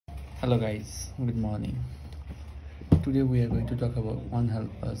Hello guys, good morning. Today we are going to talk about One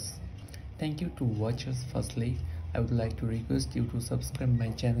Help Us. Thank you to watch us. Firstly, I would like to request you to subscribe my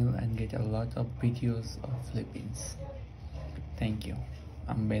channel and get a lot of videos of Philippines. Thank you.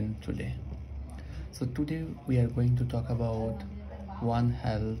 I'm Ben today. So today we are going to talk about One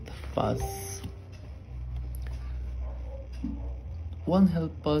Health Pass. One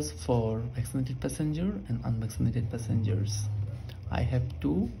Health Pass for vaccinated passenger and unvaccinated passengers. I have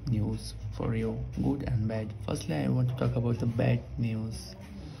two news for you, good and bad. Firstly, I want to talk about the bad news.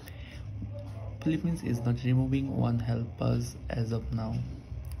 Philippines is not removing One Health Pass as of now.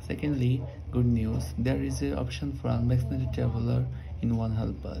 Secondly, good news, there is an option for unvaccinated traveler in One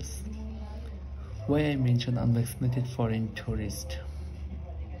Health Pass. Why I mention unvaccinated foreign tourist?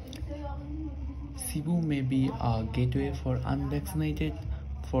 Cebu may be a gateway for unvaccinated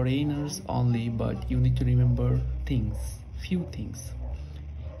foreigners only, but you need to remember few things.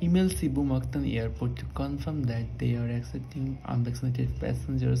 Email Cebu Mactan Airport to confirm that they are accepting unvaccinated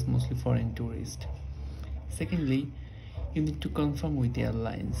passengers, mostly foreign tourists. Secondly, you need to confirm with the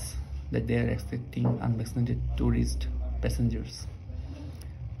airlines that they are accepting unvaccinated tourist passengers.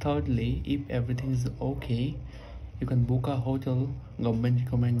 Thirdly, if everything is okay, you can book a hotel government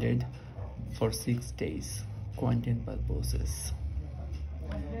recommended for 6 days quarantine purposes.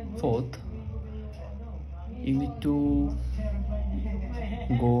 Fourth, you need to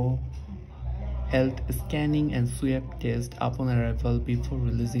go health scanning and swab test upon arrival before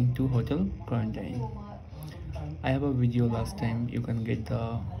releasing to hotel quarantine. I have a video last time, you can get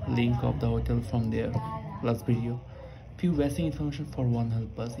the link of the hotel from there, last video. Few basic information for One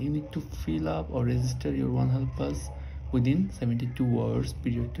Health Pass. You need to fill up or register your One Health Pass within 72 hours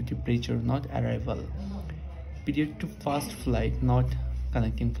period to departure, not arrival. Period to fast flight, not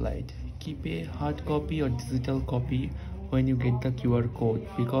connecting flight. Keep a hard copy or digital copy when you get the QR code,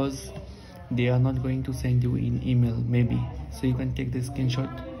 because they are not going to send you in email maybe, so you can take the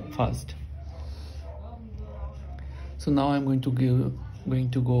screenshot fast. So now I'm going to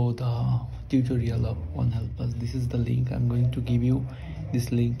go the tutorial of One Health Pass. This is the link. I'm going to give you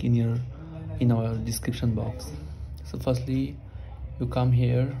this link in our description box. So firstly, you come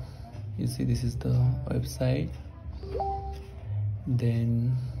here, you see this is the website,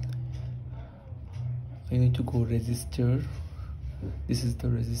 then you need to go register. This is the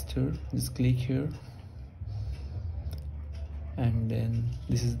register, just click here, and then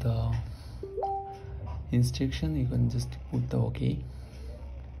this is the instruction. You can just put the OK,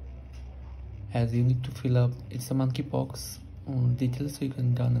 as you need to fill up, it's a monkeypox details, so you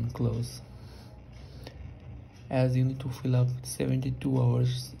can done and close. As you need to fill up 72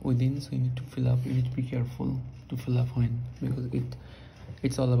 hours within, so you need to fill up, you need to be careful to fill up when, because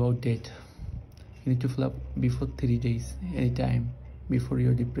it's all about date. You need to fill up before 3 days, anytime before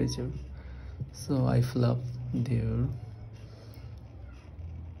your departure. So I fill up there,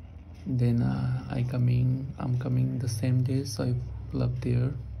 then I'm coming the same day, so I fill up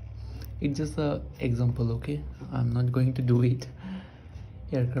there. It's just a example, okay? I'm not going to do it.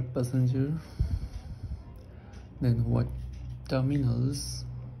 Aircraft passenger, then what terminals,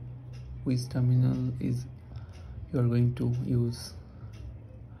 which terminal is you are going to use,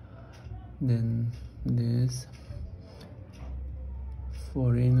 then this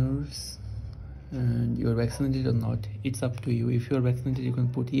foreigners, and you're vaccinated or not, it's up to you. If you're vaccinated, you can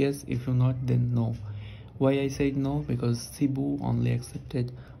put yes. If you're not, then no. Why I said no? Because Cebu only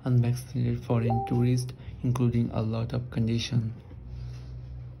accepted unvaccinated foreign tourists, including a lot of condition.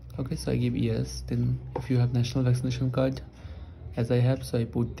 Okay, so I give yes. Then if you have national vaccination card, as I have, so I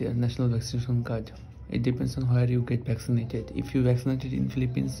put there national vaccination card. It depends on where you get vaccinated. If you vaccinated in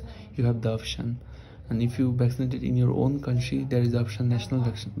Philippines, you have the option, and if you vaccinated in your own country, there is the option national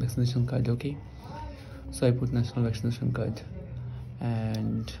vaccination card. Okay, so I put national vaccination card,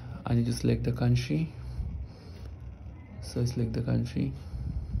 and I need to select the country. So I select the country,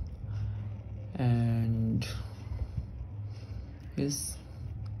 and yes,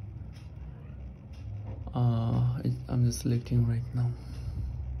 I'm just selecting right now.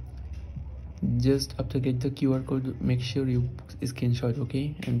 Just after get the QR code, make sure you screenshot,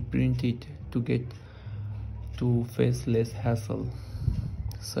 okay, and print it to face less hassle.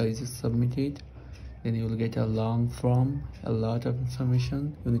 So I just submit it, then you will get a long form, a lot of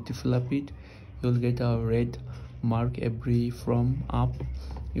information. You need to fill up it. You will get a red mark every from up.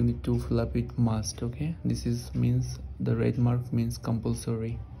 You need to fill up it must, okay? This means the red mark means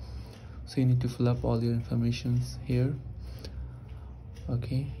compulsory. So you need to fill up all your informations here,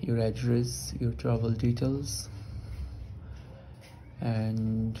 okay? Your address, your travel details,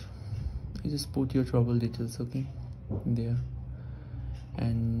 and you just put your travel details, okay, there.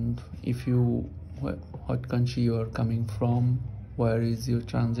 And if you what country you are coming from, where is your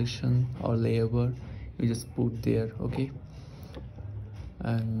transaction or layover, you just put there. Okay,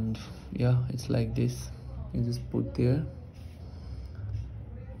 and yeah, it's like this. You just put there,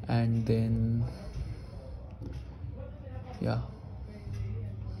 and then yeah,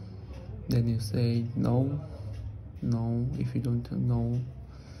 then you say no if you don't know,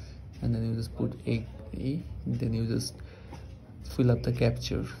 and then you just put a, then you just fill up the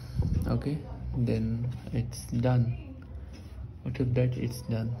capture. Okay, then it's done. After that, it's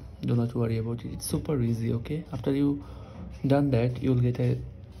done. Do not worry about it, it's super easy. Okay, after you done that, you'll get a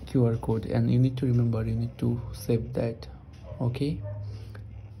QR code, and you need to remember, you need to save that. Okay,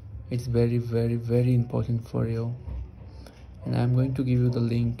 it's very very important for you, and I'm going to give you the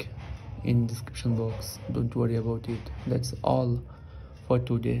link in description box. Don't worry about it. That's all for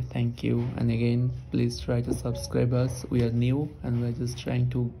today. Thank you, and again, please try to subscribe us. We are new and we're just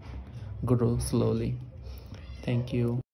trying to grow slowly. Thank you.